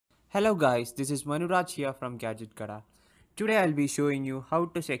Hello guys, this is Manuraj here from Gadget Kada. Today I'll be showing you how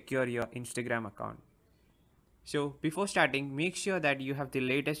to secure your Instagram account. So before starting, make sure that you have the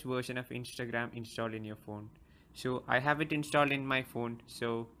latest version of Instagram installed in your phone. So I have it installed in my phone,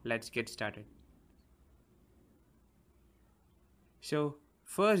 so let's get started. So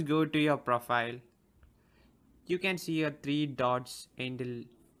first go to your profile. You can see your three dots in the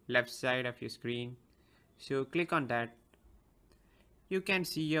left side of your screen. So click on that. You can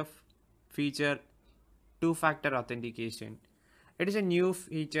see your feature Two Factor Authentication. It is a new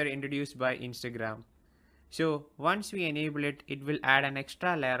feature introduced by Instagram. So once we enable it, it will add an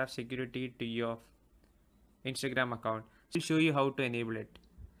extra layer of security to your Instagram account. So I'll show you how to enable it.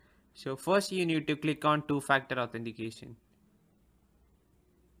 So first you need to click on two-factor authentication.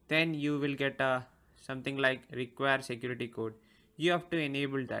 Then you will get a something like require security code. You have to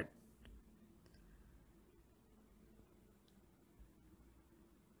enable that.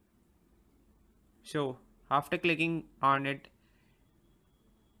 So after clicking on it,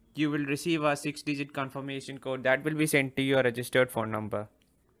 you will receive a 6-digit confirmation code that will be sent to your registered phone number.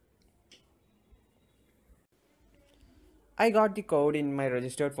 I got the code in my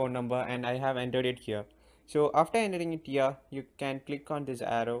registered phone number and I have entered it here. So after entering it here, you can click on this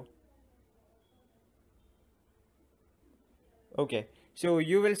arrow. Okay, so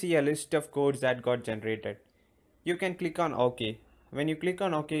you will see a list of codes that got generated. You can click on OK. When you click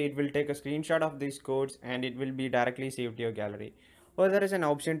on OK, it will take a screenshot of these codes and it will be directly saved to your gallery. Or there is an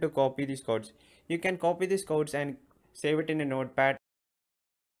option to copy these codes. You can copy these codes and save it in a notepad.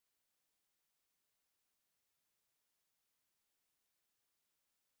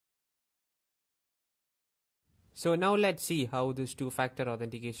 So now let's see how this two-factor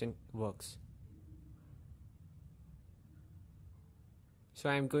authentication works. So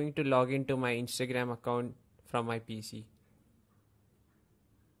I'm going to log into my Instagram account from my PC.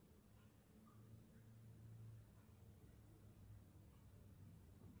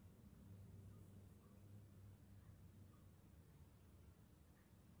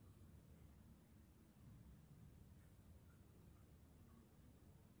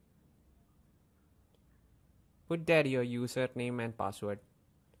 Put there your username and password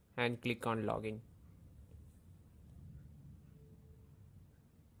and click on login.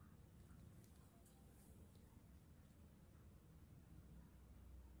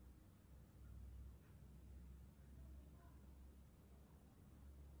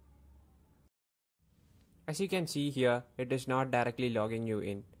 As you can see here, it is not directly logging you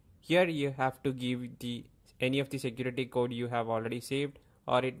in. Here you have to give the any of the security code you have already saved,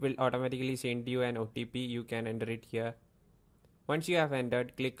 or it will automatically send you an OTP. You can enter it here. Once you have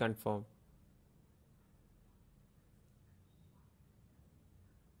entered, click confirm.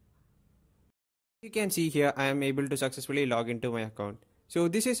 You can see here I am able to successfully log into my account. So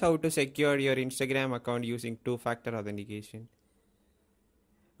this is how to secure your Instagram account using two-factor authentication.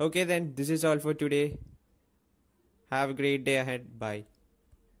 Okay then, this is all for today. Have a great day ahead. Bye.